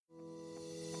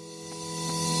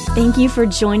Thank you for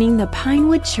joining the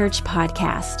Pinewood Church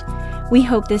podcast. We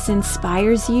hope this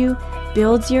inspires you,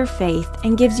 builds your faith,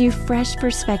 and gives you fresh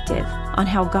perspective on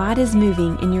how God is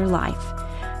moving in your life.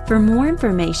 For more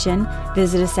information,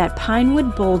 visit us at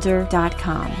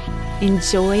pinewoodboulder.com.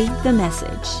 Enjoy the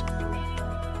message.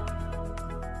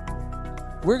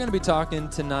 We're going to be talking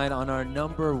tonight on our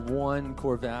number one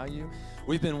core value.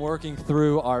 We've been working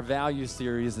through our value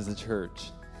series as a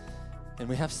church, and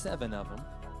we have 7 of them.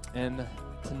 And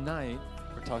tonight,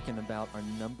 we're talking about our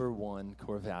number one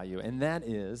core value, and that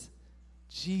is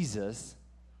Jesus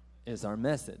is our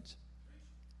message.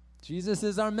 Jesus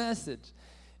is our message.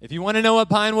 If you want to know what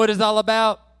Pinewood is all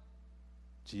about,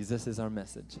 Jesus is our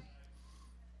message.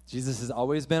 Jesus has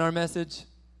always been our message.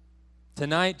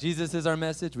 Tonight, Jesus is our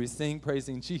message. We sing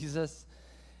praising Jesus.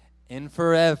 And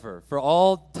forever, for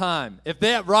all time. If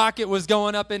that rocket was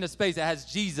going up into space, it has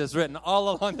Jesus written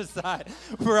all along the side.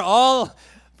 For as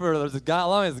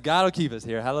long as God will keep us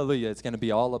here, hallelujah, it's going to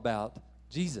be all about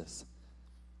Jesus.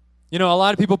 You know, a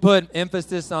lot of people put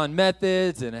emphasis on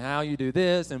methods and how you do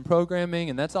this and programming,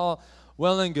 and that's all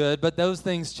well and good, but those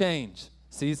things change.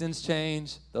 Seasons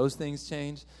change, those things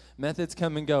change. Methods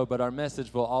come and go, but our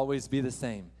message will always be the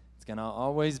same. It's going to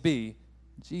always be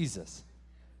Jesus.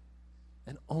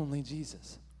 And only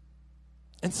Jesus.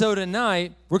 And so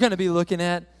tonight, we're going to be looking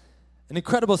at an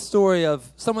incredible story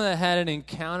of someone that had an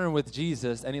encounter with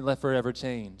Jesus and he left forever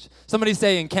changed. Somebody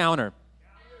say encounter.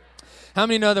 How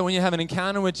many know that when you have an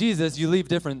encounter with Jesus, you leave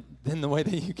different than the way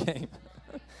that you came?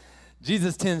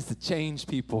 Jesus tends to change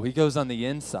people. He goes on the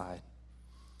inside.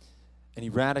 And he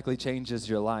radically changes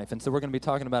your life. And so we're going to be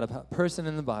talking about a person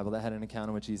in the Bible that had an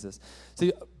encounter with Jesus.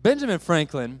 See, Benjamin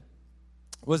Franklin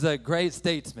was a great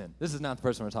statesman. This is not the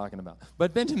person we're talking about.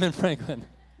 But Benjamin Franklin,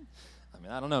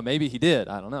 I don't know. Maybe he did.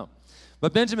 I don't know.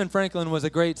 But Benjamin Franklin was a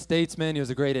great statesman. He was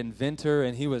a great inventor,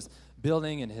 and he was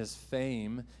building in his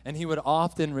fame. And he would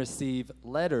often receive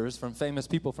letters from famous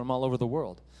people from all over the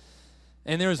world.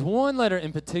 And there's one letter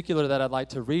in particular that I'd like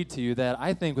to read to you that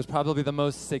I think was probably the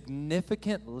most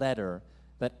significant letter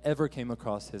that ever came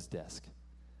across his desk.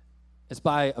 It's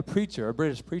by a preacher, a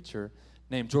British preacher,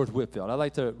 named George Whitefield. I'd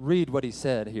like to read what he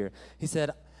said here. He said,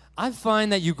 "I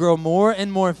find that you grow more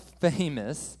and more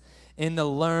famous in the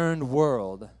learned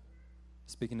world,"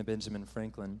 speaking to Benjamin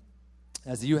Franklin,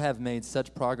 "as you have made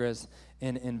such progress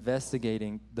in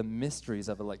investigating the mysteries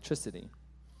of electricity.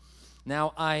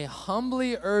 Now I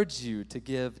humbly urge you to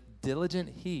give diligent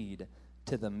heed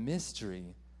to the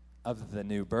mystery of the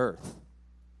new birth.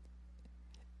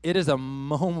 It is a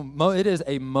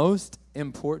most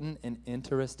important and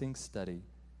interesting study,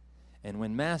 and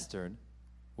when mastered,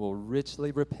 will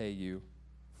richly repay you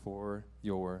for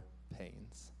your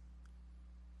pains."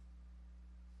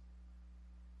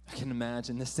 I can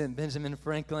imagine this sent Benjamin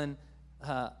Franklin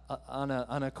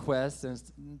on a quest,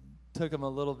 and took him a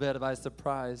little bit by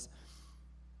surprise.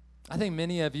 I think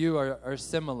many of you are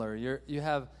similar. You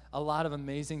have a lot of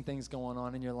amazing things going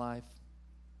on in your life.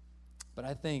 But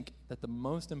I think that the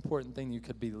most important thing you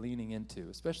could be leaning into,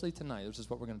 especially tonight, which is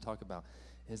what we're going to talk about,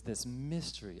 is this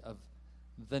mystery of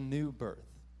the new birth.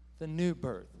 The new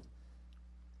birth.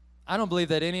 I don't believe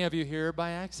that any of you here are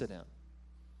by accident.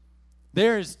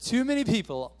 There's too many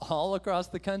people all across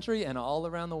the country and all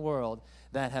around the world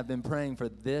that have been praying for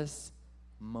this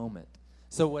moment.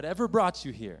 So whatever brought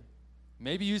you here,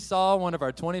 maybe you saw one of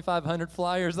our 2,500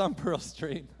 flyers on Pearl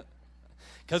Street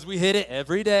because we hit it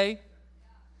every day.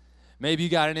 Maybe you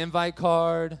got an invite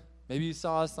card. Maybe you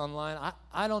saw us online.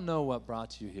 I don't know what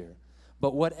brought you here.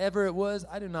 But whatever it was,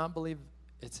 I do not believe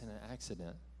it's an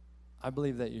accident. I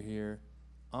believe that you're here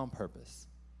on purpose.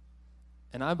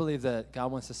 And I believe that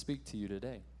God wants to speak to you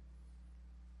today.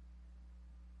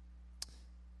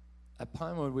 At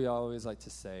Pinewood, we always like to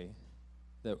say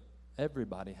that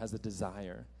everybody has a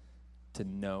desire to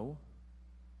know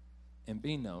and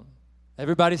be known.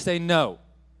 Everybody say no.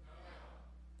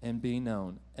 And be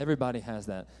known. Everybody has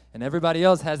that. And everybody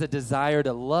else has a desire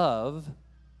to love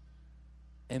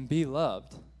and be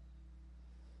loved.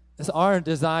 It's our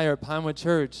desire at Pinewood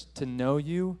Church to know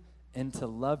you and to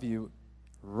love you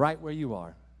right where you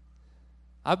are.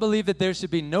 I believe that there should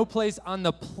be no place on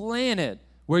the planet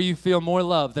where you feel more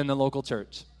love than the local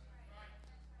church.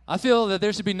 I feel that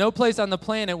there should be no place on the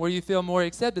planet where you feel more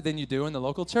accepted than you do in the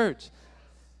local church.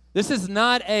 This is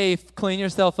not a clean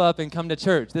yourself up and come to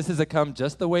church. This is a come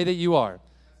just the way that you are.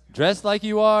 Dressed like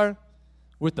you are,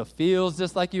 with the feels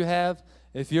just like you have.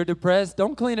 If you're depressed,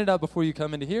 don't clean it up before you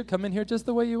come into here. Come in here just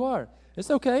the way you are. It's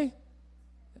okay.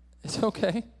 It's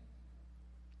okay.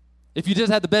 If you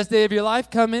just had the best day of your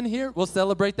life, come in here. We'll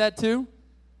celebrate that too.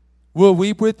 We'll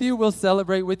weep with you. We'll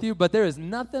celebrate with you. But there is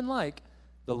nothing like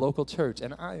the local church.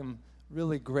 And I am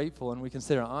really grateful, and we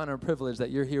consider honor and privilege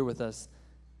that you're here with us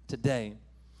today.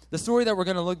 The story that we're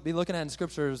going to be looking at in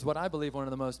Scripture is what I believe one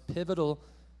of the most pivotal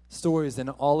stories in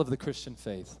all of the Christian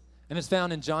faith. And it's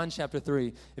found in John chapter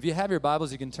 3. If you have your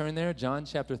Bibles, you can turn there, John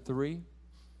chapter 3.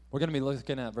 We're going to be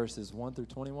looking at verses 1 through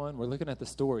 21. We're looking at the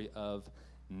story of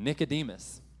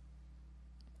Nicodemus.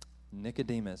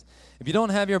 Nicodemus. If you don't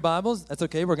have your Bibles, that's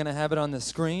okay. We're going to have it on the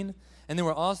screen. And then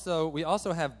we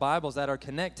also have Bibles at our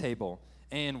Connect table,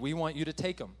 and we want you to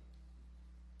take them.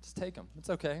 Just take them. It's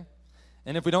okay.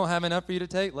 And if we don't have enough for you to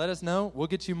take, let us know. We'll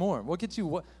get you more.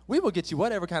 We will get you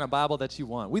whatever kind of Bible that you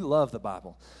want. We love the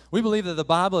Bible. We believe that the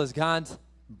Bible is God's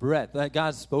breath, that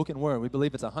God's spoken word. We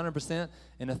believe it's 100%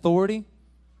 in authority,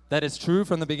 that it's true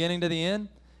from the beginning to the end,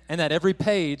 and that every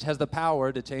page has the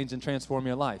power to change and transform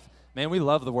your life. Man, we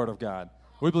love the Word of God.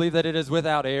 We believe that it is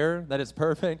without error, that it's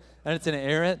perfect, and it's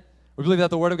inerrant. We believe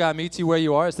that the Word of God meets you where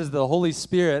you are. It says the Holy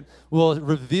Spirit will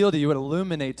reveal to you and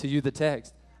illuminate to you the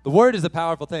text. The Word is a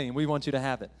powerful thing, and we want you to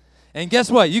have it. And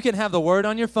guess what? You can have the Word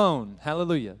on your phone.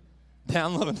 Hallelujah.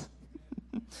 Download.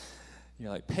 You're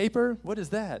like, paper? What is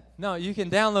that? No, you can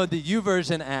download the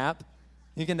YouVersion app.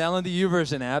 You can download the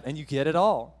YouVersion app, and you get it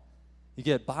all. You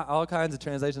get all kinds of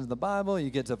translations of the Bible.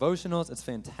 You get devotionals. It's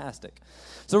fantastic.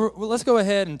 So let's go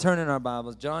ahead and turn in our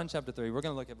Bibles. John chapter 3. We're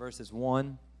going to look at verses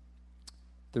 1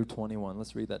 through 21.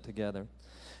 Let's read that together.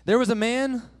 There was a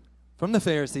man from the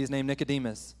Pharisees named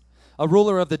Nicodemus, a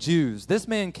ruler of the Jews. This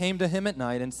man came to him at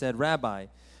night and said, Rabbi,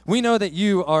 we know that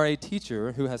you are a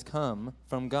teacher who has come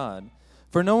from God,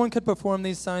 for no one could perform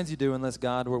these signs you do unless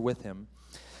God were with him.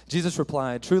 Jesus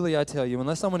replied, truly I tell you,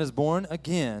 unless someone is born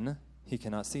again, he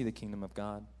cannot see the kingdom of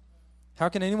God. How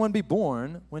can anyone be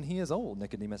born when he is old?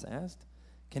 Nicodemus asked.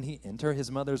 Can he enter his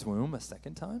mother's womb a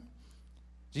second time?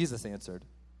 Jesus answered,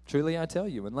 truly I tell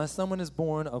you, unless someone is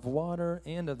born of water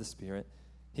and of the Spirit,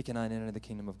 he cannot enter the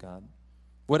kingdom of God.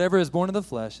 Whatever is born of the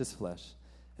flesh is flesh,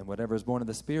 and whatever is born of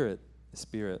the Spirit is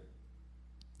spirit.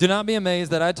 Do not be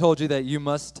amazed that I told you that you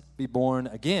must be born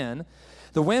again.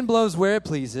 The wind blows where it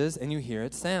pleases, and you hear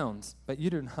its sounds, but you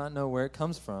do not know where it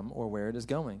comes from or where it is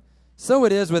going. So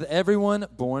it is with everyone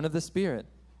born of the Spirit.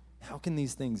 How can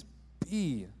these things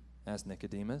be? Asked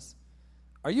Nicodemus.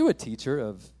 Are you a teacher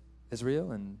of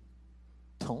Israel and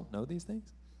don't know these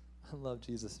things? I love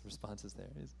Jesus' responses there.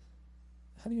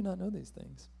 How do you not know these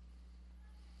things?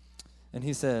 And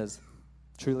he says,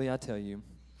 truly I tell you,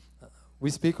 we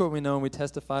speak what we know and we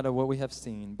testify to what we have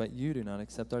seen, but you do not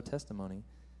accept our testimony.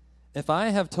 If I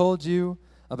have told you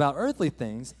about earthly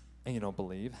things and you don't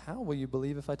believe, how will you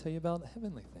believe if I tell you about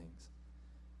heavenly things?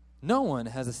 No one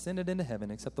has ascended into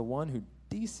heaven except the one who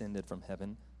descended from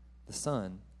heaven, the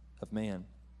Son of Man.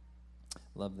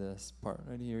 Love this part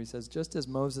right here. He says, just as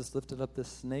Moses lifted up the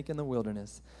snake in the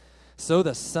wilderness, so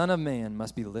the Son of Man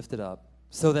must be lifted up,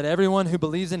 so that everyone who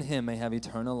believes in him may have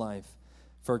eternal life.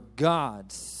 For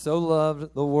God so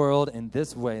loved the world in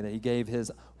this way that he gave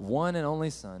his one and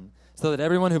only Son, so that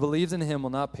everyone who believes in him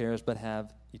will not perish but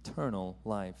have eternal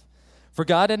life. For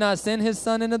God did not send his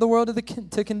Son into the world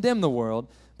to condemn the world,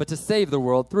 but to save the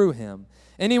world through him.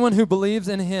 Anyone who believes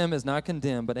in him is not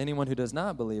condemned, but anyone who does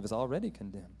not believe is already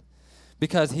condemned,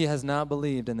 because he has not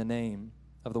believed in the name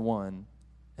of the one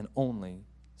and only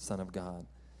Son of God.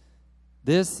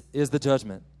 This is the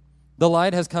judgment. The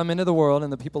light has come into the world,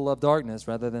 and the people love darkness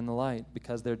rather than the light,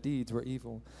 because their deeds were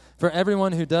evil. For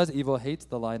everyone who does evil hates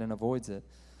the light and avoids it,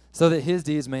 so that his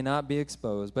deeds may not be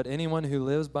exposed. But anyone who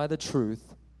lives by the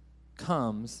truth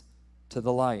comes to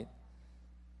the light,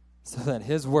 so that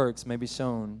his works may be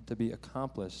shown to be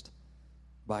accomplished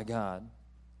by God.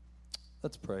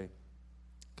 Let's pray.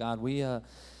 God, we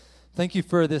thank you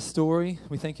for this story.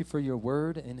 We thank you for your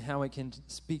word and how it can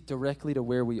speak directly to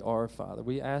where we are, Father.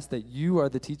 We ask that you are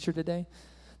the teacher today,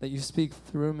 that you speak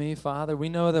through me, Father. We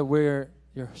know that where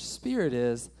your Spirit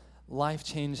is, life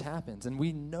change happens. And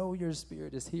we know your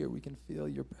Spirit is here. We can feel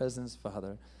your presence,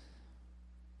 Father.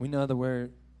 We know that where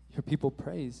your people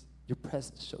praise, your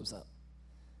presence shows up.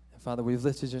 And Father, we've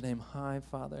lifted your name high,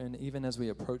 Father. And even as we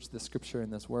approach the scripture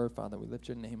and this word, Father, we lift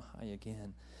your name high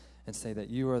again and say that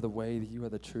you are the way, that you are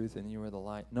the truth, and you are the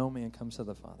light. No man comes to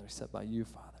the Father except by you,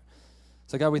 Father.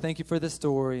 So, God, we thank you for this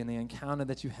story and the encounter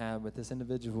that you have with this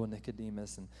individual,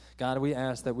 Nicodemus. And, God, we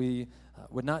ask that we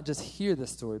would not just hear this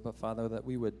story, but, Father, that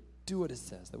we would do what it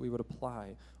says, that we would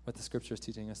apply what the Scripture is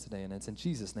teaching us today. And it's in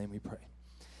Jesus' name we pray.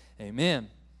 Amen.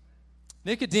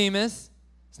 Nicodemus,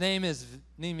 his name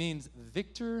means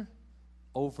victor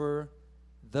over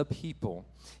the people.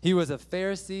 He was a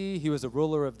Pharisee. He was a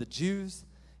ruler of the Jews.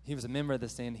 He was a member of the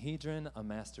Sanhedrin, a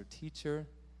master teacher.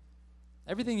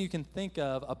 Everything you can think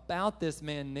of about this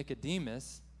man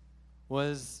Nicodemus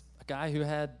was a guy who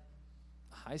had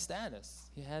high status.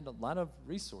 He had a lot of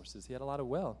resources. He had a lot of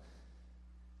wealth.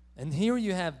 And here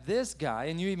you have this guy,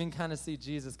 and you even kind of see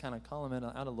Jesus kind of call him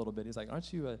out a little bit. He's like,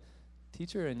 aren't you a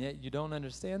teacher, and yet you don't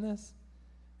understand this?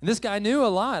 And this guy knew a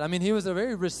lot. I mean, he was a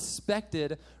very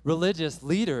respected religious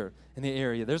leader in the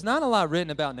area. There's not a lot written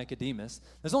about Nicodemus.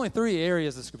 There's only 3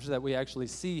 areas of Scripture that we actually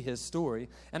see his story.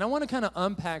 And I want to kind of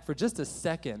unpack for just a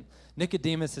second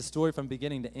Nicodemus' his story from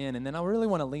beginning to end. And then I really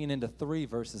want to lean into 3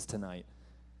 verses tonight.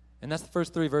 And that's the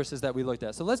first 3 verses that we looked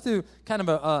at. So let's do kind of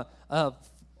a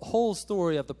whole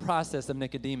story of the process of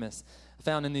Nicodemus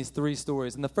found in these 3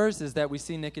 stories. And the first is that we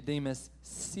see Nicodemus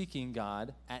seeking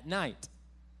God at night.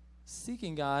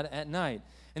 Seeking God at night.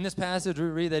 In this passage, we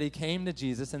read that he came to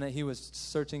Jesus and that he was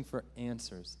searching for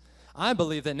answers. I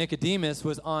believe that Nicodemus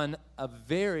was on a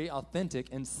very authentic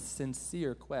and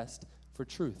sincere quest for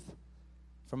truth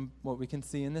from what we can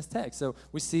see in this text. So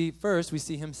we see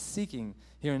him seeking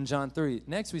here in John 3.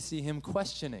 Next, we see him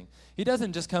questioning. He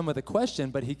doesn't just come with a question,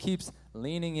 but he keeps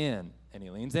leaning in, and he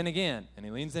leans in again, and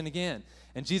he leans in again.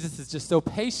 And Jesus is just so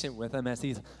patient with him as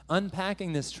he's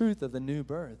unpacking this truth of the new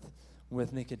birth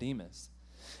with Nicodemus.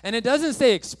 And it doesn't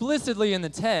say explicitly in the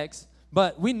text,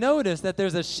 but we notice that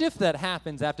there's a shift that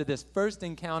happens after this first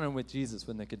encounter with Jesus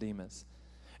with Nicodemus.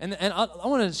 And I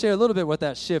want to share a little bit what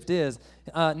that shift is.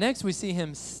 Next, we see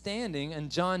him standing in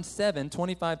John 7,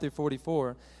 25 through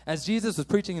 44. As Jesus was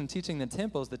preaching and teaching the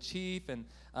temples, the chief and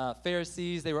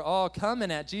Pharisees, they were all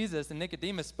coming at Jesus, and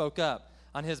Nicodemus spoke up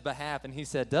on his behalf, and he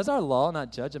said, "Does our law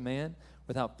not judge a man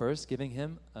without first giving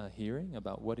him a hearing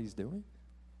about what he's doing?"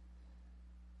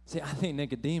 See, I think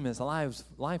Nicodemus'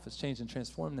 life was changed and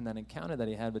transformed in that encounter that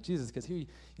he had with Jesus, because here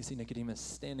you see Nicodemus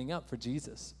standing up for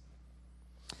Jesus.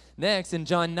 Next, in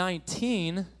John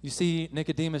 19, you see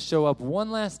Nicodemus show up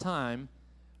one last time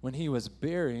when he was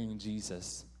burying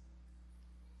Jesus.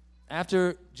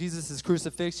 After Jesus'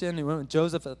 crucifixion, he went with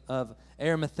Joseph of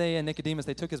Arimathea and Nicodemus.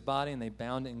 They took his body and they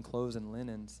bound it in clothes and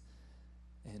linens,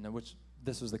 and which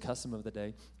this was the custom of the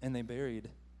day, and they buried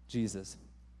Jesus.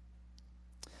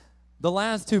 The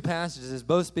last 2 passages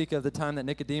both speak of the time that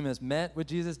Nicodemus met with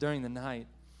Jesus during the night.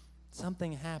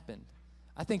 Something happened.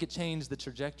 I think it changed the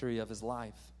trajectory of his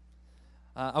life.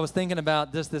 I was thinking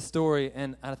about this story,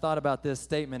 and I thought about this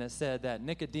statement. It said that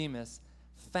Nicodemus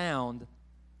found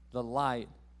the light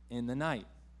in the night.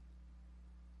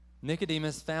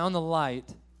 Nicodemus found the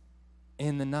light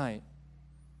in the night.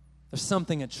 There's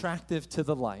something attractive to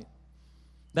the light.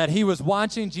 That he was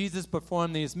watching Jesus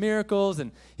perform these miracles,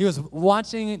 and he was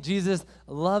watching Jesus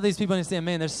love these people, and he's saying,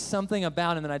 man, there's something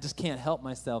about him that I just can't help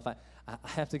myself. I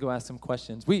have to go ask some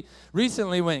questions. We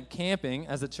recently went camping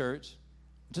as a church,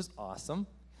 which is awesome.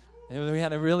 And we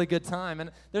had a really good time.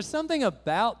 And there's something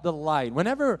about the light.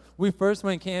 Whenever we first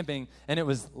went camping and it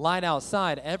was light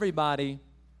outside, everybody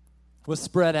was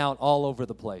spread out all over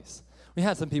the place. We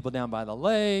had some people down by the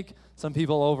lake, some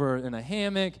people over in a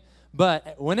hammock.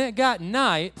 But when it got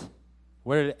night,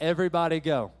 where did everybody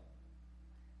go?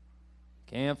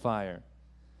 Campfire.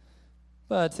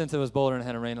 But since it was Boulder and it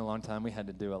had rained a long time, we had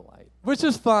to do a light, which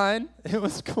was fine. It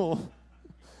was cool.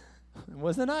 It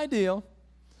wasn't ideal,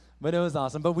 but it was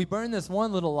awesome. But we burned this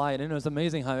one little light, and it was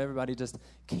amazing how everybody just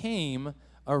came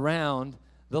around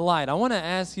the light. I want to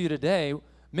ask you today,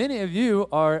 many of you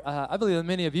are, I believe that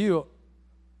many of you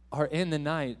are in the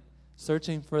night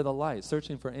searching for the light,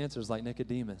 searching for answers like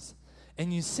Nicodemus.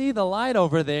 And you see the light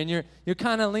over there, and you're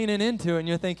kind of leaning into it, and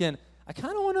you're thinking,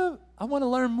 I want to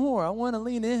learn more. I want to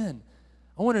lean in.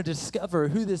 I want to discover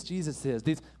who this Jesus is.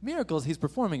 These miracles he's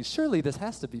performing, surely this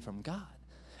has to be from God.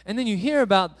 And then you hear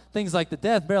about things like the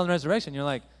death, burial, and resurrection. You're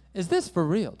like, is this for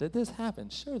real? Did this happen?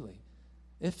 Surely.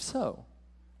 If so,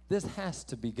 this has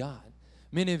to be God.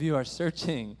 Many of you are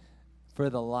searching for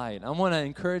the light. I want to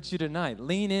encourage you tonight,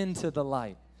 lean into the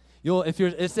light.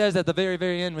 It says at the very,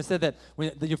 very end, we said that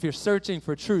if you're searching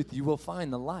for truth, you will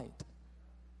find the light.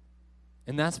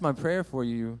 And that's my prayer for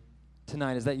you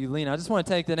tonight, is that you lean. I just want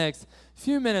to take the next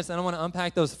few minutes, and I want to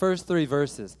unpack those first 3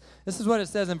 verses. This is what it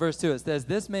says in verse 2. It says,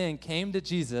 this man came to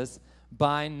Jesus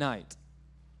by night.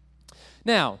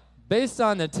 Now, based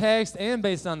on the text and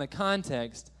based on the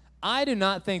context, I do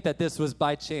not think that this was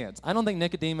by chance. I don't think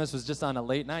Nicodemus was just on a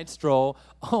late night stroll.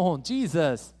 Oh,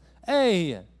 Jesus,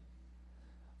 hey.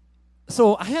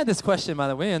 So I had this question, by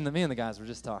the way, and me and the guys were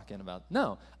just talking about.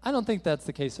 No, I don't think that's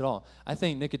the case at all. I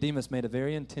think Nicodemus made a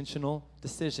very intentional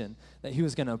decision that he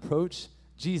was going to approach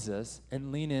Jesus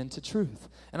and lean into truth.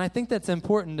 And I think that's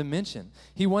important to mention.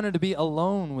 He wanted to be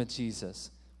alone with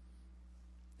Jesus.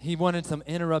 He wanted some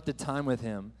interrupted time with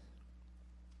him.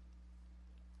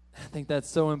 I think that's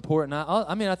so important.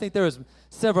 I think there was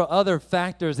several other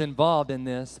factors involved in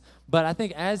this, but I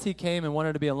think as he came and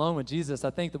wanted to be alone with Jesus, I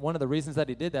think that one of the reasons that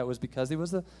he did that was because he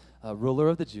was a ruler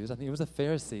of the Jews. I think he was a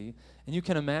Pharisee. And you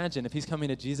can imagine if he's coming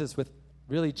to Jesus with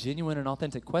really genuine and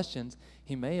authentic questions,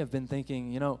 he may have been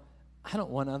thinking, I don't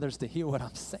want others to hear what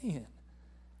I'm saying.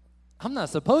 I'm not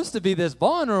supposed to be this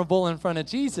vulnerable in front of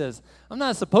Jesus. I'm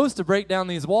not supposed to break down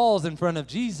these walls in front of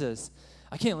Jesus.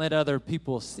 I can't let other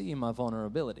people see my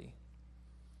vulnerability.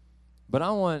 But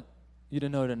I want you to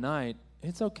know tonight,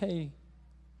 it's okay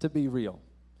to be real.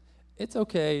 It's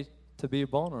okay to be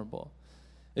vulnerable.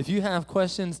 If you have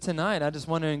questions tonight, I just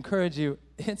want to encourage you,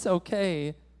 it's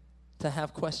okay to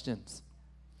have questions.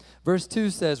 Verse 2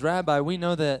 says, Rabbi, we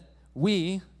know that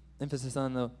emphasis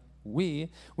on the we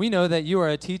know that you are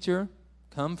a teacher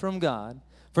come from God,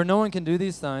 for no one can do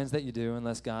these signs that you do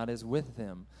unless God is with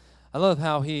them. I love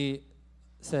how he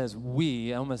says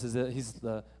we, almost as if he's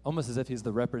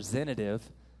the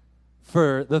representative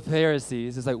for the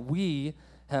Pharisees. It's like we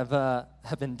have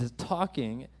been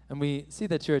talking, and we see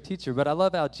that you're a teacher. But I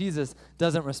love how Jesus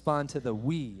doesn't respond to the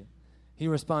we. He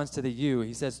responds to the you.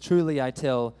 He says, truly I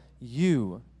tell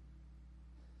you.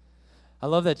 I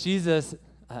love that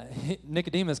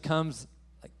Nicodemus comes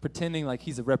pretending like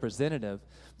he's a representative,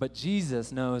 but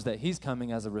Jesus knows that he's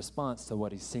coming as a response to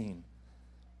what he's seen.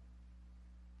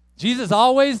 Jesus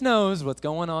always knows what's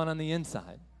going on the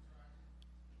inside.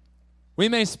 We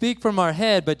may speak from our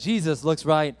head, but Jesus looks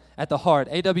right at the heart.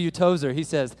 A.W. Tozer, he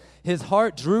says, his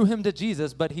heart drew him to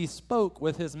Jesus, but he spoke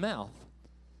with his mouth.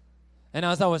 And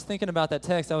as I was thinking about that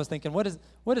text, I was thinking, what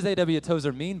does A.W.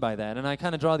 Tozer mean by that? And I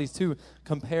kind of draw these two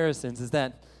comparisons, is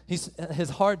that his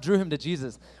heart drew him to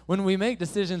Jesus. When we make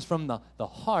decisions from the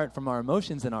heart, from our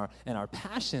emotions and our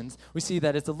passions, we see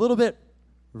that it's a little bit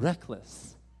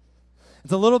reckless.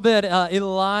 It's a little bit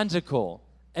illogical,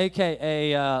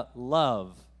 a.k.a.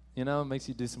 love. It makes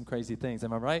you do some crazy things.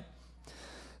 Am I right?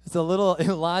 It's a little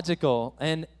illogical.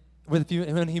 And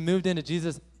when he moved into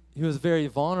Jesus, he was very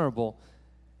vulnerable.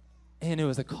 And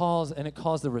it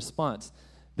caused a response.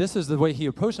 This is the way he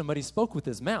approached him, but he spoke with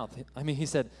his mouth. I mean, he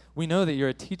said, we know that you're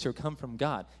a teacher come from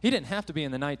God. He didn't have to be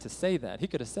in the night to say that. He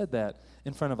could have said that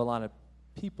in front of a lot of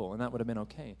people, and that would have been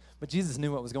okay. But Jesus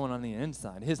knew what was going on the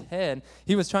inside. His head,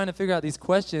 he was trying to figure out these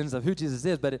questions of who Jesus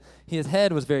is, but his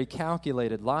head was very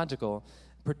calculated, logical,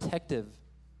 protective,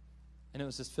 and it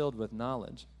was just filled with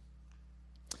knowledge.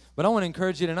 But I want to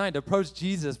encourage you tonight to approach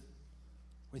Jesus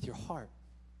with your heart.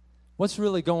 What's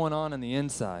really going on the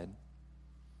inside?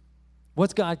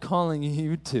 What's God calling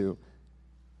you to?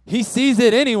 He sees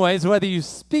it anyways, whether you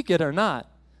speak it or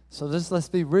not. So let's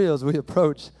be real as we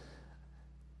approach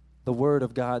the Word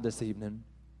of God this evening.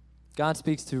 God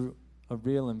speaks to a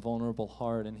real and vulnerable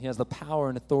heart, and He has the power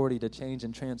and authority to change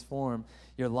and transform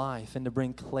your life and to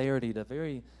bring clarity to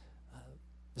very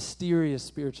mysterious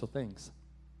spiritual things.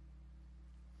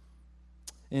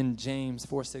 In James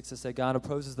 4:6, it says, God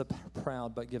opposes the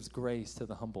proud but gives grace to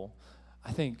the humble.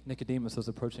 I think Nicodemus was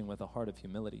approaching with a heart of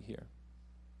humility here,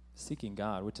 seeking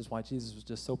God, which is why Jesus was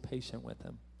just so patient with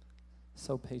him,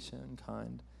 so patient and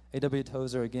kind. A.W.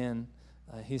 Tozer, again,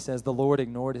 he says, the Lord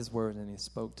ignored his word and he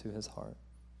spoke to his heart.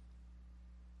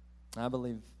 I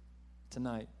believe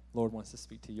tonight, Lord wants to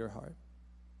speak to your heart.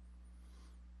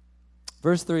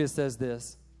 Verse 3, it says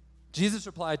this, Jesus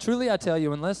replied, truly I tell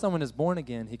you, unless someone is born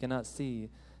again, he cannot see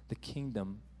the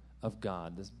kingdom of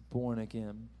God. This born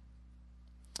again.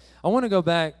 I want to go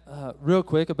back real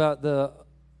quick about the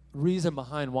reason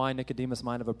behind why Nicodemus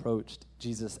might have approached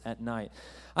Jesus at night.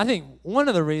 I think one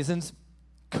of the reasons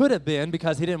could have been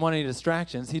because he didn't want any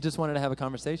distractions. He just wanted to have a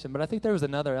conversation. But I think there was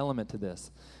another element to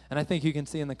this. And I think you can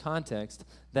see in the context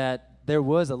that there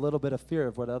was a little bit of fear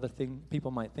of what other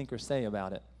people might think or say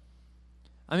about it.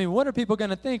 I mean, what are people going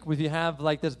to think if you have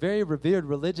like this very revered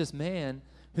religious man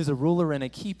who's a ruler and a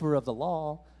keeper of the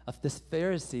law, of this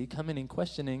Pharisee coming and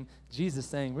questioning Jesus,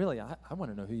 saying, really, I want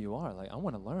to know who you are. Like, I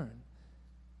want to learn.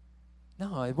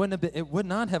 No, it would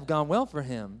not have gone well for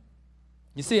him.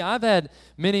 You see, I've had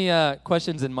many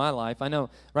questions in my life. I know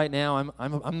right now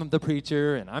I'm the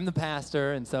preacher and I'm the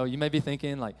pastor, and so you may be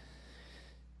thinking, like,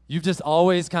 you've just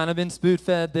always kind of been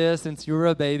spoon-fed this since you were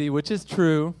a baby, which is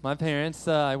true. My parents,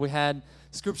 we had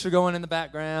scripture going in the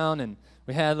background, and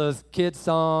we had those kids'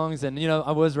 songs, and,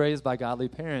 I was raised by godly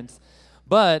parents.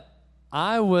 But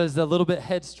I was a little bit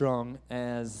headstrong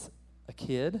as a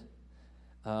kid,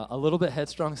 a little bit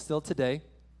headstrong still today.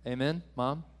 Amen,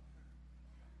 Mom?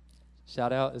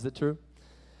 Shout out, is it true?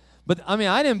 But,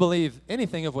 I didn't believe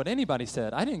anything of what anybody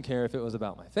said. I didn't care if it was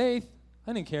about my faith.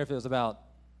 I didn't care if it was about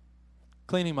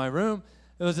cleaning my room.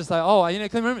 It was just like, oh, I need to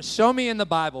clean my room. Show me in the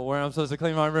Bible where I'm supposed to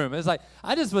clean my room. It's like,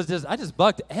 I just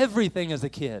bucked everything as a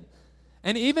kid.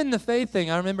 And even the faith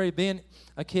thing, I remember being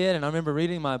a kid, and I remember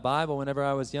reading my Bible whenever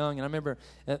I was young, and I remember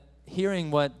hearing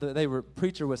what the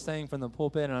preacher was saying from the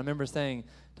pulpit, and I remember saying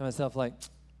to myself, like,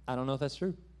 I don't know if that's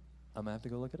true. I'm going to have to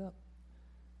go look it up.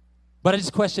 But I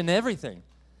just questioned everything.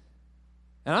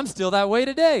 And I'm still that way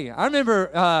today. I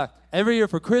remember every year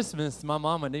for Christmas, my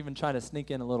mom would even try to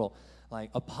sneak in a little, like,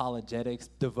 apologetics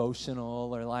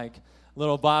devotional or, like,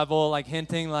 little Bible, like,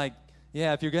 hinting, like,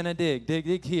 yeah, if you're going to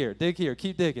dig here,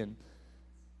 keep digging.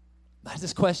 I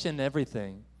just questioned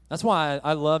everything. That's why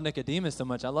I love Nicodemus so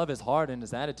much. I love his heart and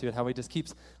his attitude, how he just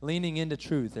keeps leaning into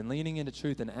truth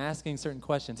and asking certain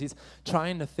questions. He's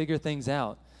trying to figure things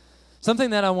out.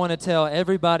 Something that I want to tell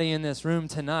everybody in this room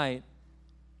tonight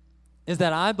is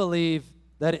that I believe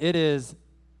that it is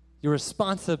your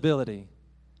responsibility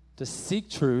to seek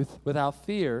truth without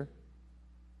fear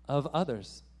of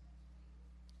others.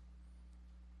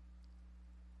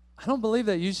 I don't believe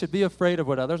that you should be afraid of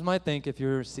what others might think if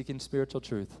you're seeking spiritual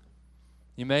truth.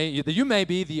 You may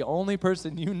be the only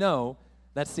person you know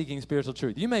that's seeking spiritual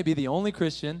truth. You may be the only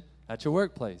Christian at your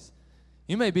workplace.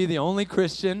 You may be the only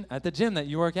Christian at the gym that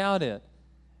you work out at.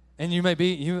 And you may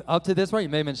be, up to this point, you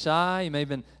may have been shy, you may have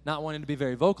been not wanting to be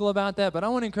very vocal about that, but I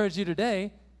want to encourage you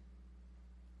today,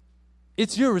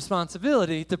 it's your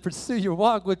responsibility to pursue your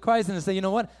walk with Christ and to say, you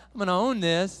know what, I'm going to own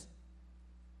this.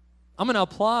 I'm going to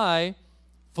apply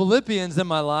Philippians in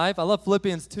my life. I love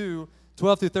Philippians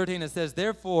 2:12-13. It says,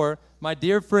 therefore, my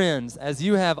dear friends, as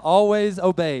you have always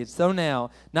obeyed, so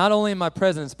now, not only in my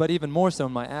presence, but even more so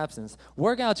in my absence,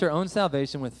 work out your own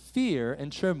salvation with fear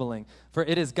and trembling. For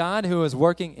it is God who is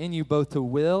working in you both to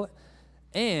will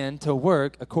and to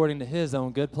work according to his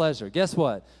own good pleasure. Guess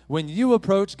what? When you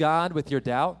approach God with your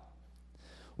doubt,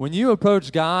 when you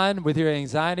approach God with your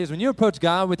anxieties, when you approach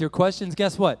God with your questions,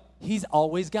 guess what? He's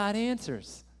always got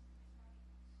answers.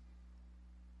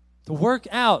 To work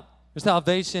out your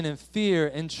salvation in fear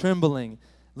and trembling.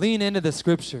 Lean into the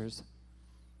scriptures.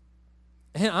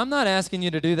 And I'm not asking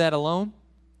you to do that alone.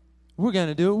 We're going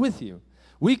to do it with you.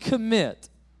 We commit.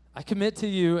 I commit to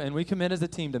you, and we commit as a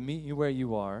team to meet you where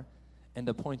you are and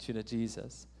to point you to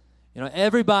Jesus. You know,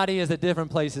 everybody is at different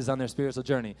places on their spiritual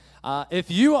journey. If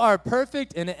you are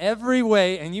perfect in every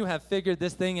way and you have figured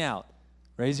this thing out,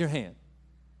 raise your hand.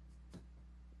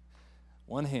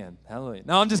 One hand. Hallelujah.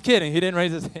 No, I'm just kidding. He didn't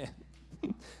raise his hand.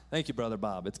 Thank you, Brother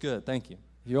Bob. It's good. Thank you.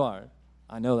 You are.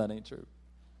 I know that ain't true.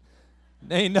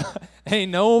 Ain't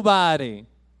nobody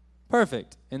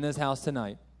perfect in this house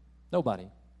tonight. Nobody.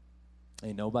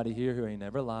 Ain't nobody here who ain't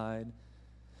never lied.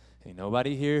 Ain't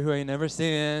nobody here who ain't never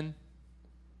sinned.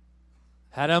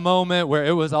 Had a moment where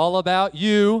it was all about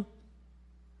you.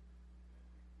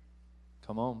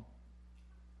 Come on.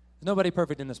 There's nobody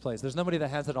perfect in this place. There's nobody that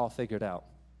has it all figured out.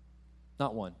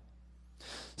 Not one.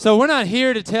 So we're not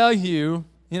here to tell you,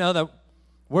 that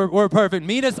we're perfect.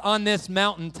 Meet us on this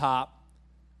mountaintop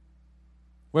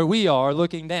where we are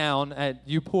looking down at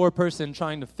you poor person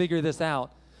trying to figure this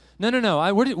out.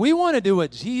 No. We want to do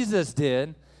what Jesus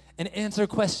did and answer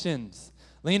questions.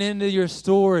 Lean into your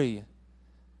story.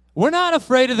 We're not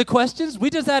afraid of the questions. We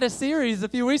just had a series a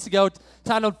few weeks ago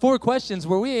titled 4 Questions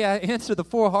where we answer the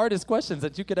 4 hardest questions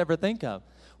that you could ever think of.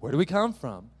 Where do we come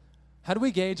from? How do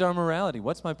we gauge our morality?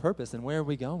 What's my purpose and where are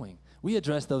we going? We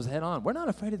address those head on. We're not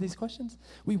afraid of these questions.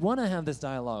 We want to have this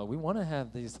dialogue. We want to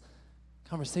have these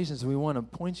conversations. We want to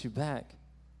point you back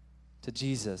to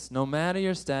Jesus. No matter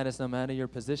your status, no matter your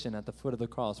position at the foot of the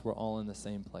cross, we're all in the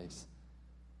same place.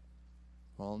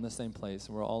 We're all in the same place.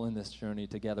 We're all in this journey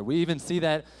together. We even see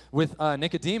that with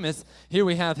Nicodemus. Here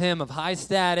we have him of high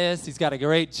status. He's got a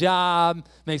great job,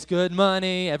 makes good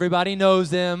money. Everybody knows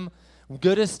him.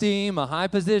 Good esteem, a high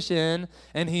position,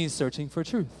 and he's searching for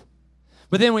truth.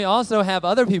 But then we also have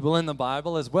other people in the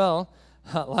Bible as well,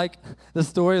 like the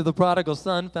story of the prodigal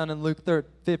son found in Luke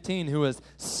 15, who was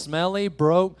smelly,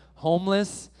 broke,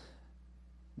 homeless,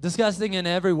 disgusting in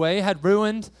every way, had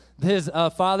ruined his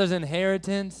father's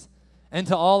inheritance, and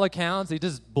to all accounts, he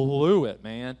just blew it,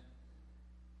 man.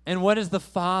 And what does the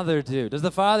father do? Does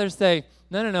the father say,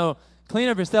 no, clean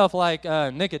up yourself like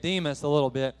Nicodemus a little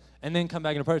bit, and then come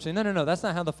back and approach him? No. That's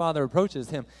not how the Father approaches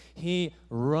him. He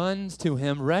runs to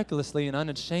him recklessly and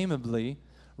unashamedly,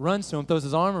 runs to him, throws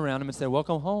his arm around him and says,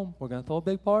 welcome home. We're going to throw a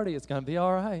big party. It's going to be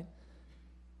all right.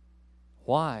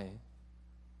 Why?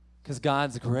 Because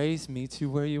God's grace meets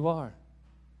you where you are.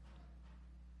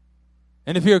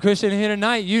 And if you're a Christian here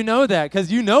tonight, you know that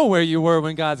because you know where you were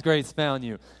when God's grace found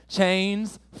you.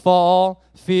 Chains, fall,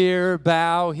 fear,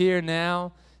 bow, here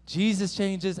now. Jesus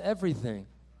changes everything.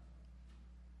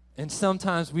 And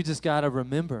sometimes we just got to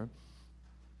remember.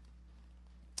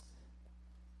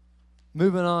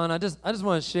 Moving on, I just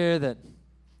want to share that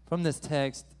from this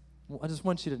text, I just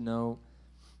want you to know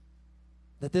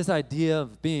that this idea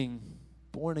of being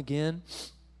born again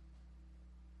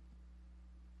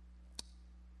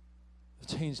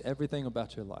will change everything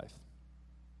about your life.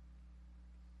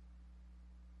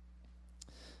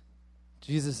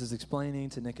 Jesus is explaining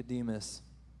to Nicodemus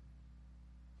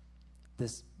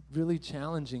this really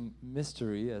challenging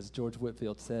mystery, as George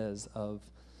Whitefield says, of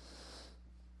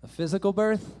a physical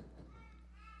birth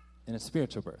and a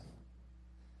spiritual birth.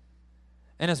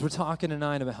 And as we're talking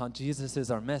tonight about how Jesus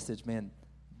is our message, man,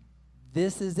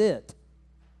 this is it.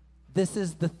 This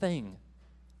is the thing.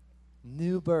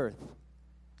 New birth.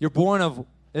 You're born of,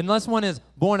 unless one is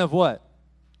born of what?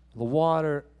 The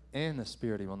water and the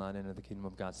Spirit, he will not enter the kingdom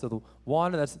of God. So the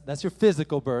water, that's your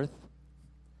physical birth.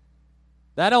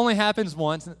 That only happens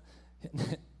once.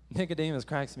 Nicodemus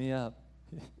cracks me up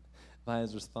by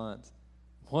his response.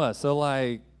 What? So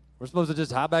like, we're supposed to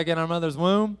just hop back in our mother's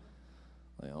womb?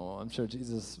 Like, oh, I'm sure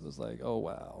Jesus was like, oh,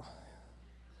 wow.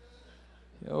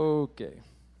 Okay.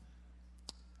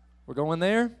 We're going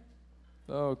there?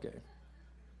 Okay.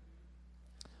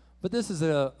 But this is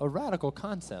a radical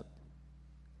concept.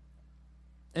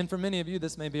 And for many of you,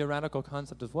 this may be a radical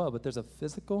concept as well, but there's a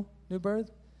physical new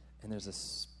birth and there's a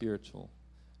spiritual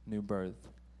new birth.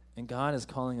 And God is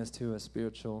calling us to a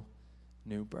spiritual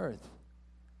new birth.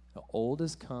 The old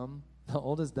has come, the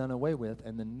old is done away with,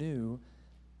 and the new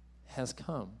has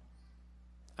come.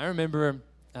 I remember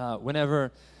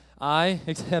whenever I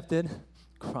accepted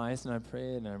Christ and I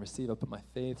prayed and I received, I put my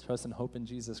faith, trust, and hope in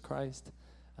Jesus Christ.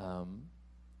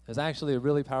 It was actually a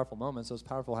really powerful moment, so it was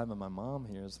powerful having my mom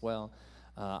here as well.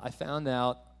 I found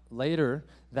out later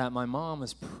that my mom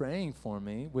was praying for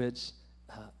me, which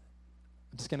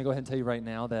I'm just going to go ahead and tell you right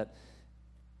now that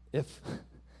if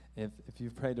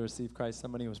you prayed to receive Christ,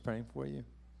 somebody was praying for you.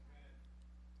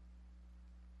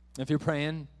 If you're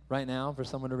praying right now for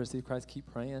someone to receive Christ, keep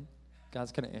praying.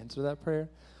 God's going to answer that prayer.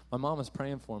 My mom was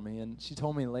praying for me, and she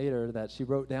told me later that she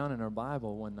wrote down in her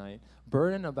Bible one night,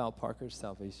 burden about Parker's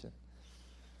salvation.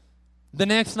 The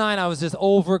next night, I was just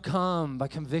overcome by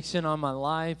conviction on my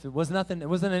life. It wasn't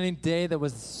any day that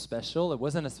was special. It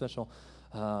wasn't a special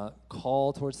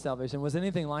call towards salvation. It wasn't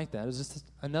anything like that. It was just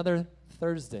another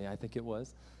Thursday, I think it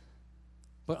was.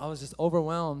 But I was just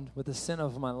overwhelmed with the sin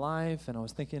of my life, and I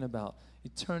was thinking about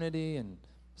eternity and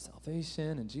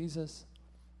salvation and Jesus.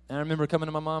 And I remember coming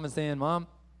to my mom and saying, Mom,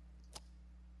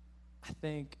 I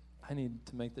think I need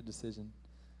to make the decision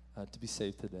to be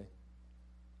saved today.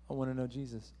 I want to know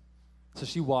Jesus. So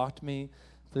she walked me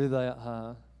through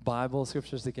the Bible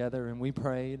scriptures together, and we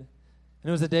prayed. And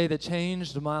it was a day that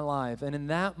changed my life. And in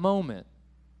that moment,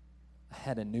 I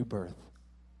had a new birth.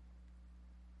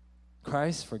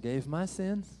 Christ forgave my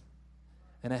sins,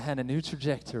 and I had a new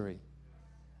trajectory.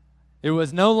 It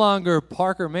was no longer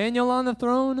Parker Manuel on the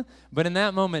throne, but in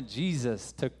that moment,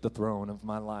 Jesus took the throne of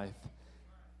my life.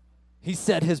 He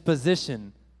set his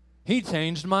position. He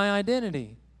changed my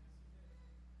identity.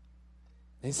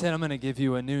 He said, I'm going to give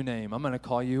you a new name. I'm going to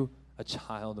call you a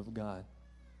child of God.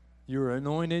 You're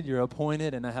anointed, you're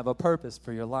appointed, and I have a purpose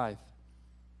for your life.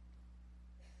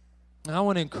 And I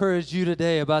want to encourage you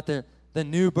today about the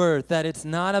new birth, that it's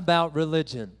not about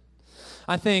religion.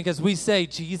 I think as we say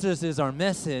Jesus is our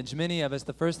message, many of us,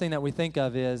 the first thing that we think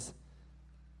of is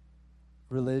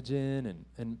religion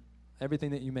and everything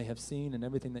that you may have seen and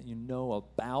everything that you know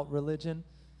about religion.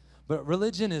 But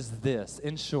religion is this,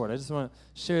 in short. I just want to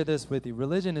share this with you.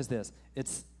 Religion is this.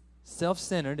 It's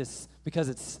self-centered. It's because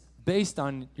it's based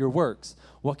on your works.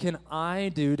 What can I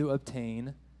do to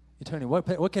obtain eternity?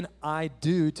 What can I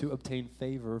do to obtain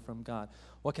favor from God?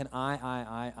 What can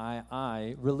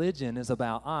I? Religion is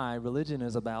about I. Religion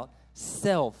is about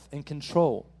self and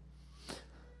control.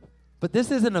 But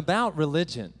this isn't about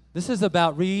religion. This is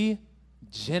about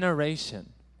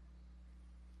regeneration.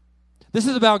 This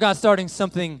is about God starting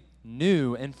something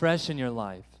new and fresh in your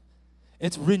life.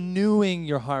 It's renewing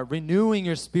your heart, renewing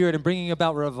your spirit, and bringing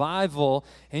about revival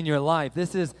in your life.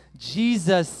 This is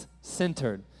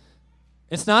Jesus-centered.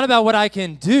 It's not about what I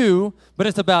can do, but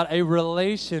it's about a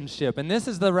relationship. And this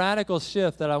is the radical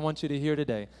shift that I want you to hear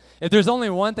today. If there's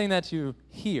only one thing that you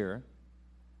hear,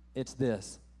 it's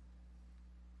this.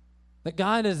 That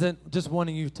God isn't just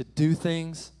wanting you to do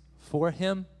things for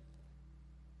him.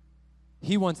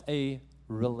 He wants a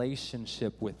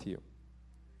relationship with you.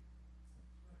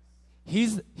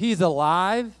 He's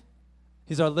alive.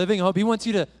 He's our living hope. He wants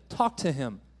you to talk to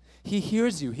him. He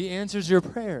hears you. He answers your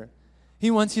prayer. He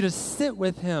wants you to sit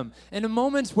with him. And in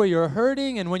moments where you're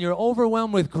hurting and when you're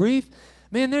overwhelmed with grief,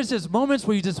 Man, there's just moments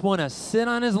where you just want to sit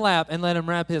on his lap and let him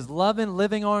wrap his loving,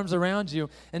 living arms around you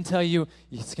and tell you,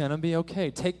 it's going to be okay.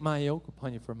 Take my yoke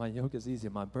upon you, for my yoke is easy,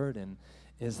 my burden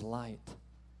is light.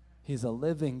 He's a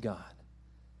living God.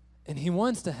 And he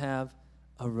wants to have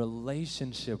a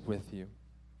relationship with you.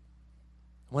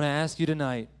 I want to ask you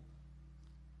tonight,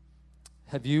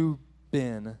 have you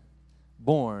been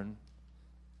born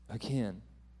again?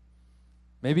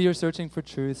 Maybe you're searching for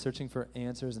truth, searching for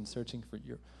answers, and searching for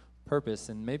your purpose.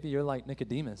 And maybe you're like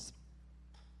Nicodemus.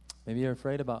 Maybe you're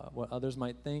afraid about what others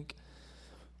might think,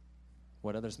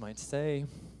 what others might say.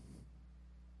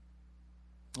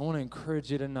 I want to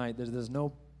encourage you tonight. There's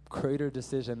no greater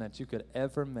decision that you could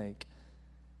ever make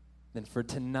than for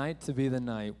tonight to be the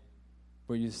night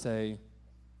where you say,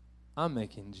 I'm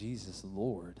making Jesus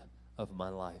Lord of my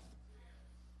life.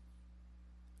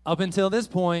 Up until this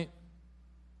point,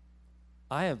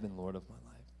 I have been Lord of my life.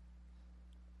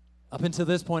 Up until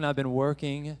this point, I've been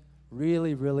working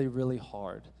really, really, really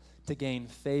hard to gain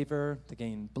favor, to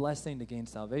gain blessing, to gain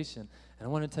salvation. And I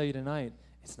want to tell you tonight,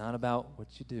 it's not about what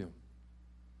you do,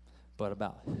 but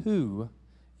about who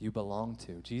you belong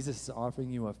to. Jesus is offering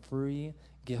you a free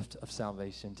gift of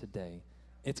salvation today.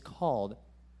 It's called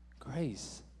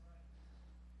grace.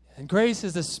 And grace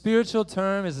is a spiritual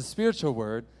term, is a spiritual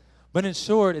word, but in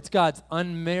short, it's God's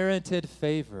unmerited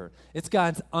favor. It's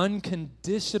God's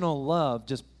unconditional love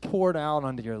just poured out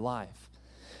onto your life.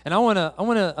 And I want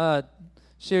to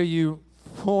share you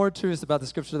 4 truths about the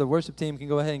scripture. The worship team can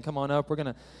go ahead and come on up. We're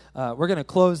gonna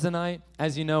close tonight.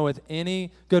 As you know, with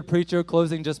any good preacher,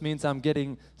 closing just means I'm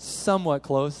getting somewhat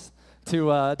close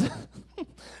to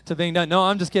to being done. No,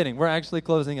 I'm just kidding. We're actually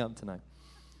closing up tonight.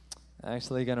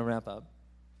 Actually gonna wrap up.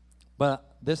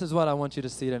 But this is what I want you to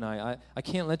see tonight. I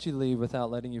can't let you leave without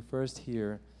letting you first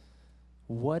hear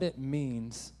what it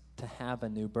means to have a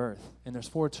new birth. And there's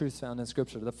 4 truths found in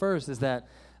Scripture. The first is that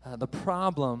the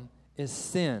problem is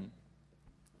sin.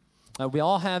 We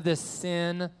all have this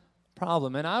sin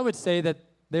problem. And I would say that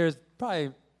there's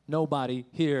probably nobody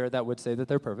here that would say that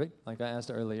they're perfect, like I asked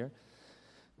earlier.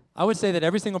 I would say that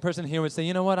every single person here would say,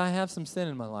 you know what, I have some sin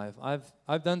in my life.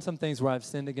 I've done some things where I've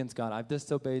sinned against God. I've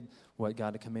disobeyed what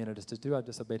God commanded us to do. I've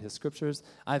disobeyed his scriptures.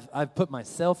 I've put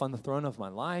myself on the throne of my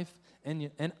life,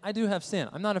 and I do have sin.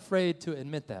 I'm not afraid to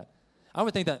admit that. I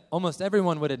would think that almost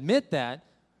everyone would admit that,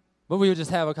 but we would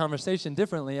just have a conversation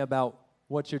differently about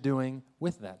what you're doing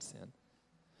with that sin.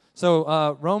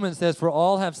 So Romans says, for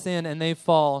all have sinned, and they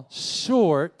fall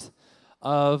short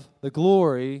of the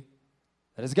glory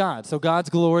that is God. So God's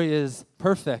glory is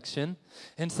perfection.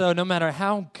 And so no matter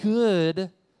how good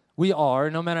we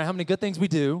are, no matter how many good things we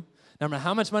do, no matter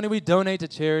how much money we donate to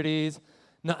charities,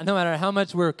 no matter how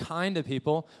much we're kind to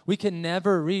people, we can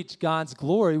never reach God's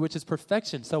glory, which is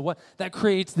perfection. So that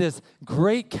creates this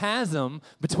great chasm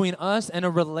between us and a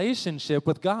relationship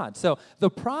with God. So the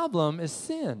problem is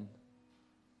sin.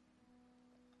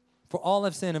 For all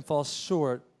have sinned and fall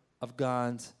short of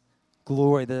God's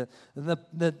glory. The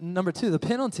number 2, the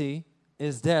penalty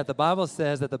is death. The Bible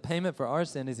says that the payment for our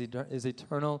sin is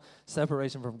eternal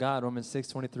separation from God. Romans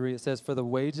 6:23, it says, for the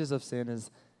wages of sin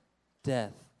is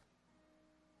death.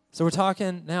 So we're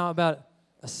talking now about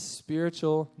a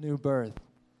spiritual new birth.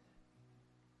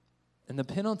 And the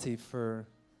penalty for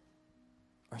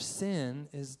our sin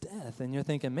is death. And you're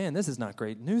thinking, man, this is not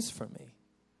great news for me.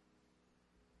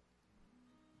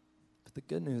 But the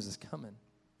good news is coming.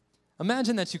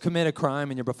 Imagine that you commit a crime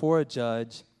and you're before a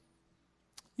judge.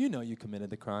 You know you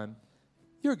committed the crime.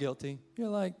 You're guilty. You're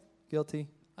like, guilty.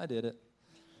 I did it.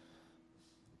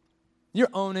 You're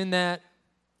owning that.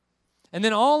 And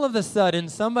then all of a sudden,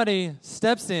 somebody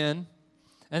steps in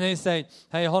and they say,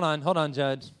 hey, hold on,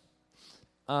 judge.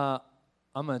 I'm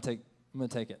gonna take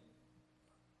it.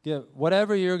 Give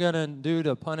whatever you're gonna do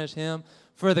to punish him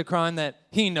for the crime that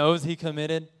he knows he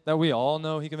committed, that we all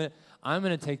know he committed. I'm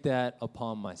going to take that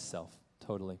upon myself,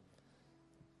 totally.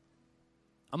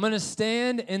 I'm going to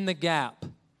stand in the gap,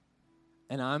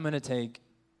 and I'm going to take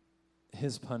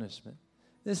his punishment.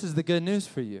 This is the good news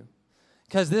for you,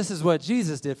 because this is what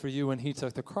Jesus did for you when he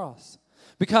took the cross.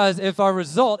 Because if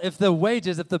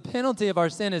the penalty of our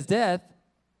sin is death,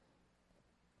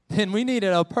 then we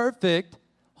needed a perfect,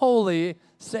 holy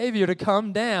Savior to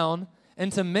come down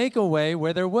and to make a way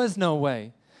where there was no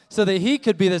way, so that he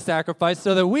could be the sacrifice,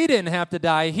 so that we didn't have to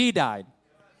die, he died.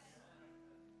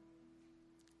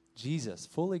 Jesus,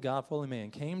 fully God, fully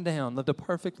man, came down, lived a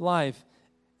perfect life,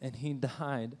 and he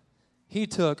died. He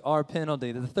took our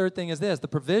penalty. The third thing is this: the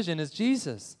provision is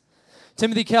Jesus.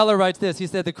 Timothy Keller writes this. He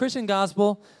said, the Christian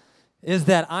gospel is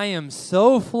that I am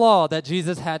so flawed that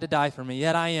Jesus had to die for me,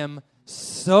 yet I am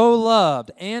so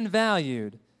loved and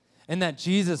valued, and that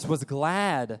Jesus was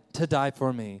glad to die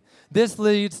for me. This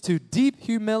leads to deep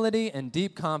humility and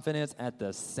deep confidence at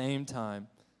the same time.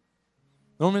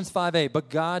 Romans 5:8, but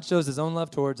God shows his own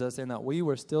love towards us in that we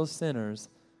were still sinners.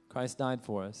 Christ died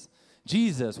for us.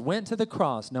 Jesus went to the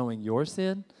cross knowing your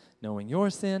sin, knowing your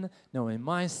sin, knowing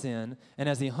my sin, and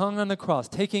as he hung on the cross,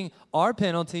 taking our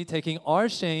penalty, taking our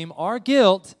shame, our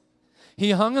guilt,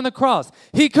 he hung on the cross.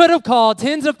 He could have called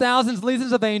tens of thousands,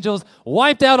 legions of angels,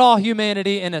 wiped out all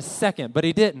humanity in a second, but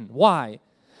he didn't. Why?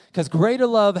 Because greater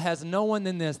love has no one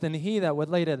than this, than he that would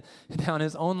lay down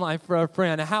his own life for a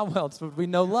friend. How else would we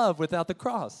know love without the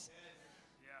cross?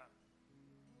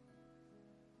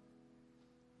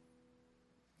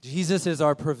 Jesus is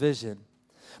our provision.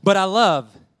 But I love,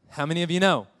 how many of you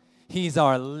know? He's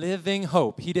our living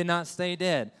hope. He did not stay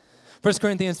dead. 1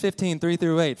 Corinthians 15,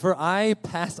 3-8. For I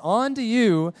pass on to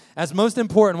you as most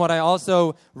important what I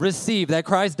also received, that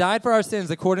Christ died for our sins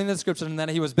according to the Scriptures, and that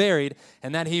he was buried,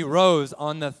 and that he rose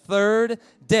on the third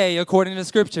day according to the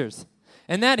Scriptures.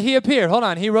 And that he appeared. Hold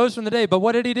on, he rose from the dead, but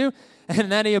what did he do?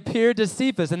 And that he appeared to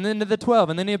Cephas, and then to the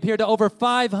 12, and then he appeared to over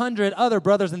 500 other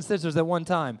brothers and sisters at one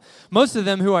time. Most of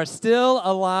them who are still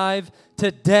alive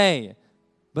today.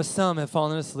 But some have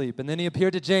fallen asleep. And then he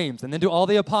appeared to James, and then to all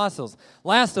the apostles.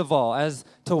 Last of all, as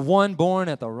to one born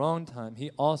at the wrong time,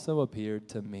 he also appeared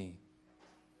to me.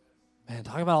 Man,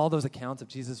 talk about all those accounts of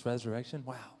Jesus' resurrection.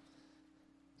 Wow.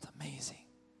 It's amazing.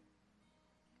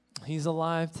 He's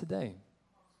alive today.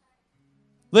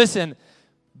 Listen,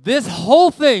 this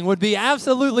whole thing would be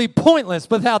absolutely pointless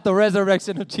without the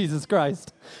resurrection of Jesus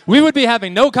Christ. We would be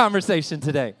having no conversation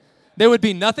today. There would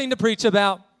be nothing to preach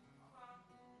about.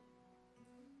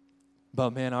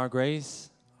 But man, our grace,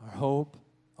 our hope,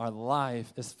 our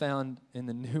life is found in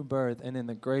the new birth and in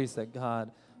the grace that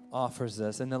God offers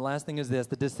us. And the last thing is this,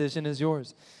 the decision is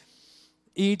yours.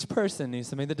 Each person needs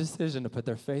to make the decision to put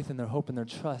their faith and their hope and their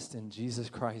trust in Jesus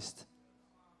Christ.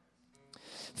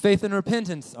 Faith and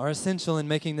repentance are essential in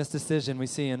making this decision. We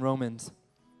see in Romans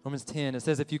 10. It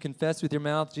says, if you confess with your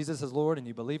mouth Jesus is Lord and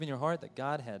you believe in your heart that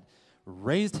God had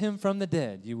raised him from the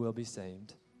dead, you will be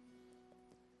saved.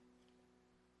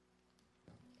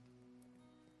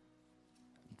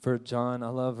 For John, I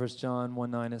love verse John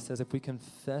 1:9. It says, if we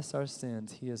confess our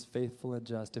sins, he is faithful and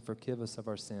just to forgive us of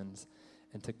our sins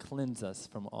and to cleanse us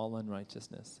from all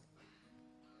unrighteousness.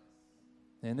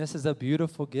 And this is a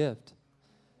beautiful gift.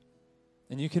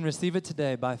 And you can receive it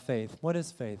today by faith. What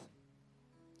is faith?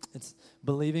 It's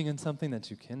believing in something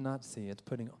that you cannot see. It's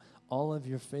putting all of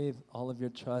your faith, all of your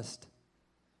trust,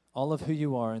 all of who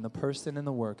you are in the person and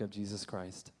the work of Jesus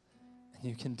Christ. And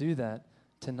you can do that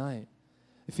tonight.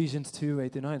 Ephesians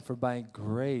 2:8-9, for by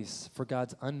grace, for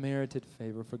God's unmerited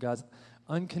favor, for God's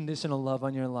unconditional love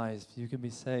on your life, you can be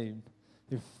saved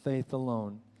through faith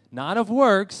alone, not of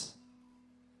works,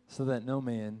 so that no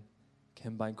man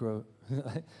can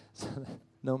so that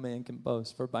no man can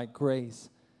boast. For by grace,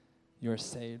 you are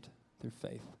saved through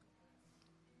faith.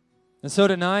 And so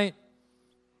tonight,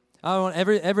 I want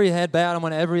every head bowed, I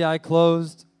want every eye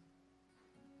closed.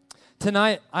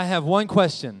 Tonight, I have one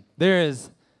question. There is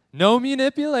no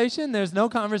manipulation. There's no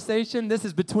conversation. This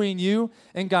is between you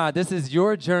and God. This is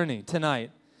your journey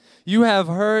tonight. You have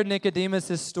heard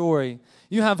Nicodemus' story.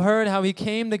 You have heard how he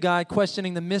came to God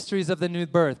questioning the mysteries of the new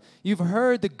birth. You've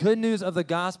heard the good news of the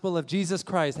gospel of Jesus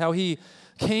Christ, how he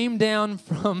came down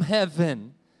from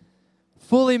heaven,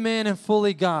 fully man and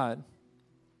fully God.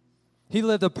 He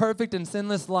lived a perfect and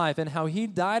sinless life, and how he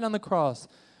died on the cross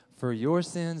for your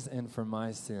sins and for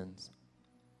my sins.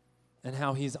 And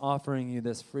how he's offering you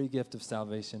this free gift of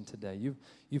salvation today.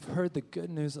 You've heard the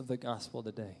good news of the gospel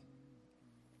today.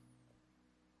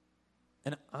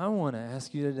 And I want to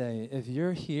ask you today, if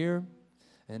you're here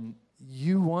and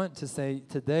you want to say,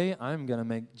 today I'm going to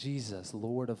make Jesus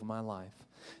Lord of my life.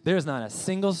 There's not a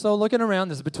single soul looking around.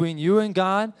 This is between you and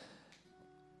God.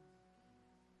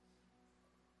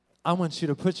 I want you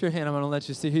to put your hand. I'm going to let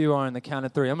you see who you are on the count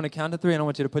of 3. I'm going to count to 3, and I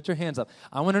want you to put your hands up.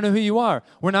 I want to know who you are.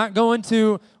 We're not going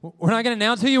to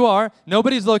announce who you are.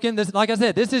 Nobody's looking. This, like I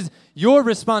said, this is your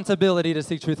responsibility to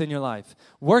seek truth in your life.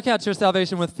 Work out your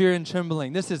salvation with fear and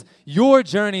trembling. This is your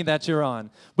journey that you're on.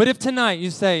 But if tonight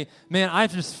you say, man, I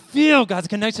just feel God's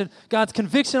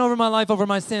conviction over my life, over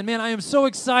my sin. Man, I am so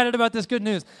excited about this good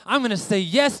news. I'm going to say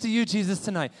yes to you, Jesus,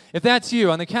 tonight. If that's you,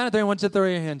 on the count of 3, I want you to throw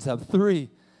your hands up. 3,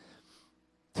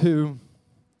 2,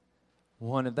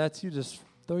 1. If that's you, just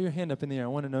throw your hand up in the air. I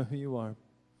want to know who you are.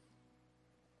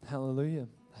 Hallelujah.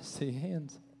 I see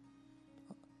hands.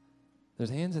 There's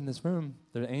hands in this room.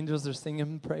 There are angels that are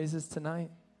singing praises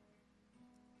tonight.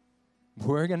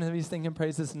 We're going to be singing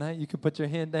praises tonight. You can put your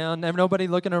hand down. Nobody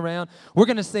looking around. We're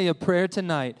going to say a prayer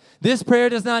tonight. This prayer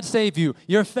does not save you.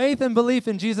 Your faith and belief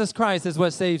in Jesus Christ is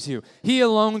what saves you. He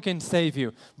alone can save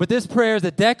you. But this prayer is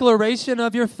a declaration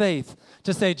of your faith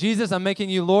to say, Jesus, I'm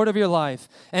making you Lord of your life.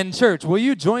 And church, will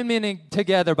you join me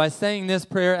together by saying this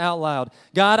prayer out loud?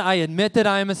 God, I admit that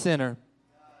I am a sinner.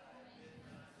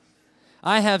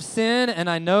 I have sinned, and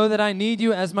I know that I need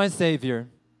you as my Savior.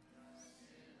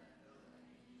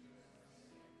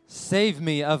 Save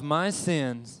me of my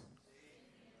sins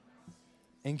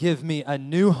and give me a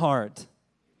new heart.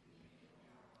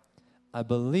 I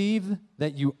believe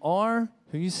that you are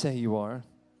who you say you are.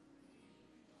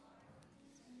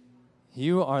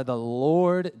 You are the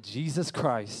Lord Jesus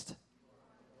Christ.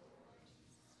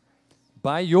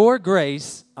 By your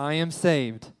grace, I am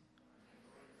saved.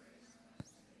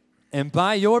 And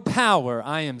by your power,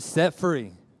 I am set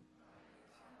free.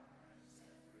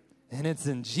 And it's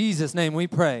in Jesus' name we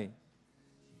pray.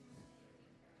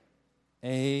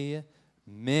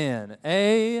 Amen.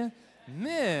 Amen.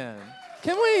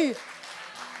 Can we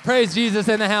praise Jesus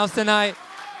in the house tonight?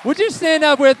 Would you stand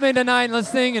up with me tonight and let's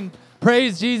sing and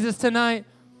praise Jesus tonight?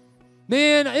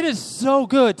 Man, it is so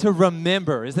good to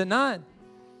remember, is it not?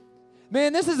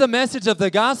 Man, this is a message of the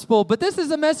gospel, but this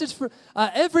is a message for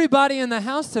everybody in the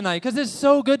house tonight because it's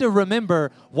so good to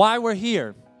remember why we're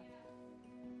here.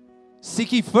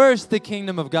 Seek ye first the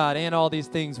kingdom of God, and all these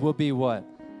things will be what?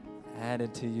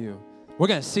 Added to you. We're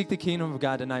going to seek the kingdom of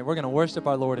God tonight. We're going to worship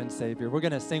our Lord and Savior. We're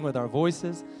going to sing with our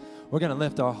voices. We're going to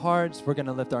lift our hearts. We're going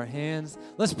to lift our hands.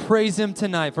 Let's praise Him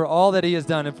tonight for all that He has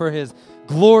done and for His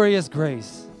glorious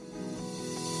grace.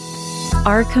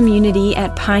 Our community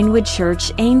at Pinewood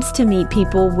Church aims to meet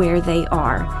people where they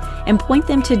are and point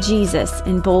them to Jesus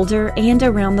in Boulder and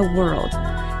around the world.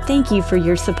 Thank you for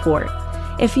your support.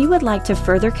 If you would like to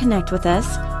further connect with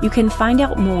us, you can find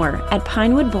out more at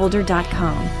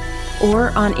pinewoodboulder.com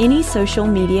or on any social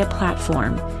media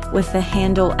platform with the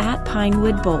handle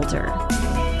 @PinewoodBoulder.